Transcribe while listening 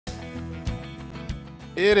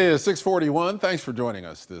It is 6:41. Thanks for joining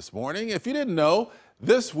us this morning. If you didn't know,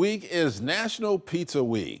 this week is National Pizza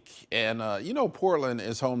Week. And Portland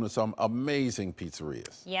is home to some amazing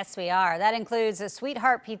pizzerias. Yes, we are. That includes a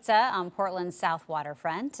Sweetheart Pizza on Portland's South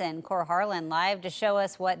Waterfront. And Cor Harlan live to show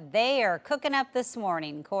us what they are cooking up this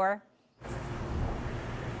morning. Cor?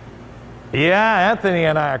 Yeah, Anthony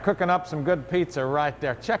and I are cooking up some good pizza right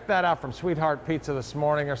there. Check that out from Sweetheart Pizza this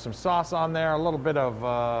morning. There's some sauce on there, a little bit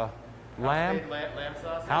of lamb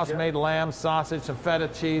sausage. House-made lamb sausage, some feta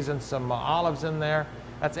cheese, and some olives in there.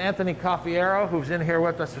 That's Anthony Caffiero, who's in here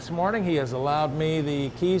with us this morning. He has allowed me the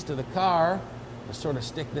keys to the car to sort of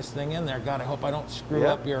stick this thing in there. God, I hope I don't screw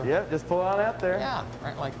up your... Yep, just pull it out there. Yeah,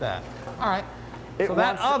 right like that. All right. So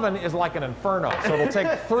that oven is like an inferno. So it'll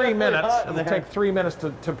take 3 minutes. It'll take 3 minutes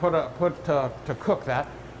to cook that.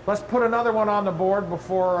 Let's put another one on the board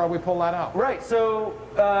before we pull that out. Right. So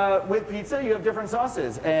with pizza, you have different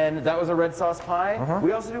sauces, and that was a red sauce pie.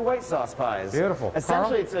 We also do white sauce pies. Beautiful.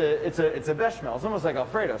 Essentially, it's a bechamel. It's almost like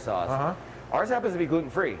Alfredo sauce. Ours happens to be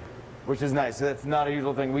gluten-free, which is nice. So that's not a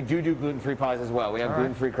usual thing. We do gluten-free pies as well. We have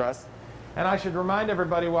gluten-free crust. And I should remind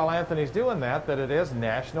everybody while Anthony's doing that it is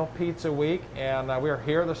National Pizza Week, and we're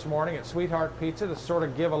here this morning at Sweetheart Pizza to sort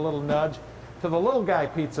of give a little nudge to the little guy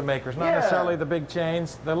pizza makers, not necessarily the big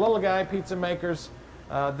chains. The little guy pizza makers,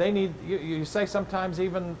 they need, you say sometimes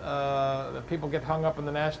even that people get hung up in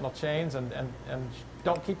the national chains and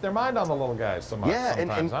don't keep their mind on the little guys so much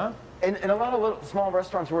sometimes, huh? And a lot of small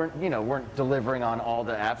restaurants weren't delivering on all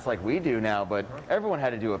the apps like we do now, but everyone had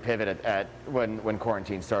to do a pivot at when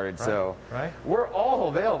quarantine started. So we're all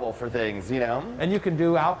available for things, And you can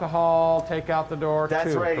do alcohol, take out the door.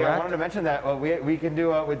 That's too, right. correct? I wanted to mention that we can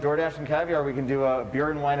do with DoorDash and Caviar. We can do beer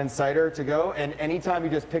and wine and cider to go. And anytime you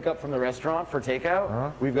just pick up from the restaurant for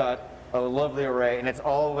takeout, we've got a lovely array, and it's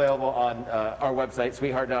all available on our website,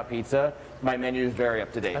 sweetheart.pizza. My menu is very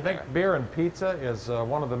up to date. I think beer and pizza is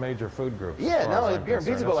one of the major food groups. Yeah, not only beer and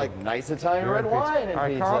pizza, but like nice Italian red wine and all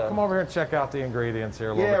right, pizza. Carl, come over here and check out the ingredients here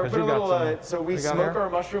a little bit. Yeah, put a little. So we smoke our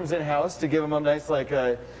mushrooms in house to give them a nice,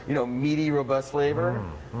 meaty, robust flavor.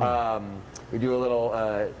 We do a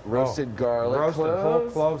little roasted garlic, roasted whole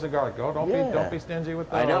cloves of garlic. Don't be stingy with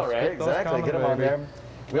those. I know, right? Those Exactly. Get them on baby. there.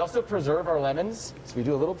 We also preserve our lemons, so we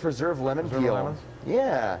do a little preserved lemon peel. Lemons?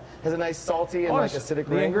 Yeah, has a nice salty and acidic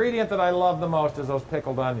ring. The ingredient that I love the most is those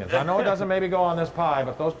pickled onions. I know it doesn't maybe go on this pie,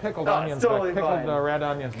 but those pickled onions, totally pickled red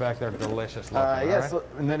onions back there, delicious looking. Yes,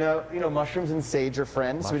 and then mushrooms and sage are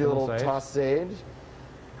friends. So we do a little tossed sage.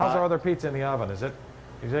 How's our other pizza in the oven? Is it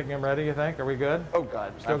getting ready? You think? Are we good? Oh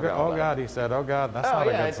God, still good. Oh God, he said. Oh God, that's not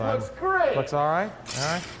a good sign. It looks great. Looks all right. All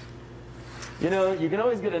right. You can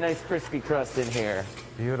always get a nice crispy crust in here.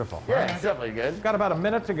 Beautiful. Yeah, it's definitely good. Got about a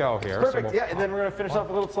minute to go here. Perfect. So and then we're going to finish off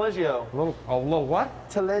with a little taleggio. A little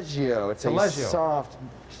what? Taleggio. It's a soft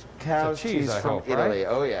cow cheese from Italy. Right?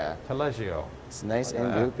 Oh, yeah. Taleggio. It's nice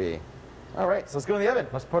and goopy. All right, so let's go in the oven.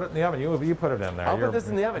 Let's put it in the oven. You put it in there. I'll put this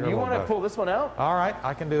in the oven. You want to pull this one out? All right,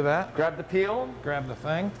 I can do that. Grab the peel. Grab the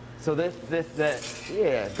thing. So go ahead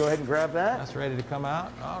and grab that. That's ready to come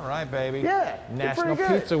out. All right, baby. Yeah. National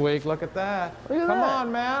Pizza Week. Look at that. Come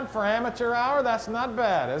on, man. For amateur hour, that's not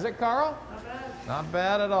bad, is it, Carl? Not bad. Not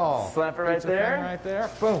bad at all. Slap it right there. Right there.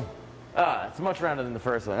 Boom. It's much rounder than the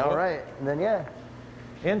first one. All right, and then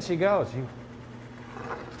in she goes.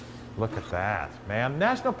 Look at that, man.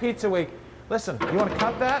 National Pizza Week. Listen, you want to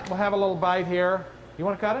cut that? We'll have a little bite here. You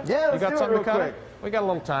want to cut it? Yeah, let's you got do it something real to cut quick. We got a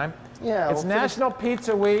little time. Yeah, it's National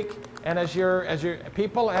Pizza Week, and as your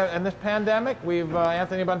people in this pandemic, we've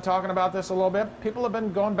Anthony been talking about this a little bit. People have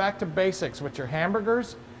been going back to basics with your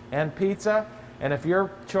hamburgers and pizza. And if your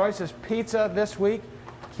choice is pizza this week,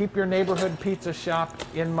 keep your neighborhood pizza shop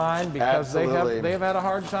in mind because they've had a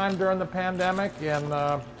hard time during the pandemic,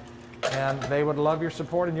 and they would love your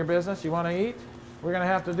support in your business. You want to eat? We're going to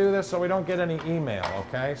have to do this so we don't get any email.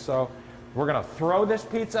 Okay, so we're going to throw this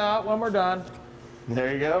pizza out when we're done.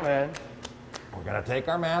 There you go, man. We're going to take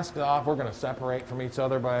our masks off. We're going to separate from each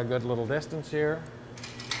other by a good little distance here.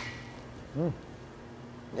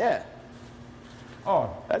 Yeah.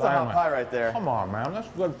 Oh, that's a hot pie right there. Come on, man. That's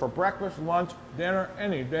good for breakfast, lunch, dinner,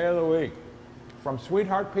 any day of the week. From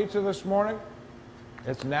Sweetheart Pizza this morning,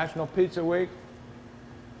 it's National Pizza Week.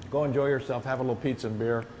 Go enjoy yourself. Have a little pizza and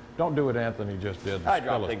beer. Don't do what Anthony just did. I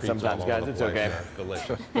drop things sometimes, guys. It's okay.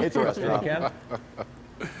 Delicious. It's a restaurant.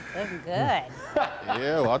 Looking good.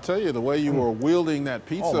 Yeah, well, I'll tell you, the way you were wielding that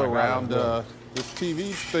pizza around, this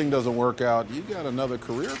TV thing doesn't work out, you got another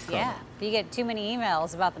career coming. Yeah, if you get too many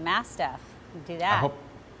emails about the mask stuff, do that.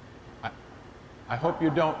 I hope you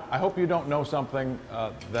don't know something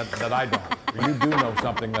that I don't. You do know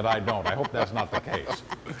something that I don't. I hope that's not the case,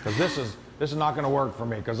 because this is not going to work for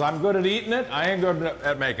me because I'm good at eating it. I ain't good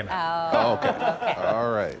at making it. Oh, Okay.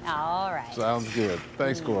 All right. all right. Sounds good.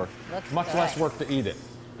 Thanks, Cor. Looks Much good. less work to eat it.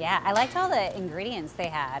 Yeah, I liked all the ingredients they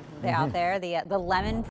had out there. The lemon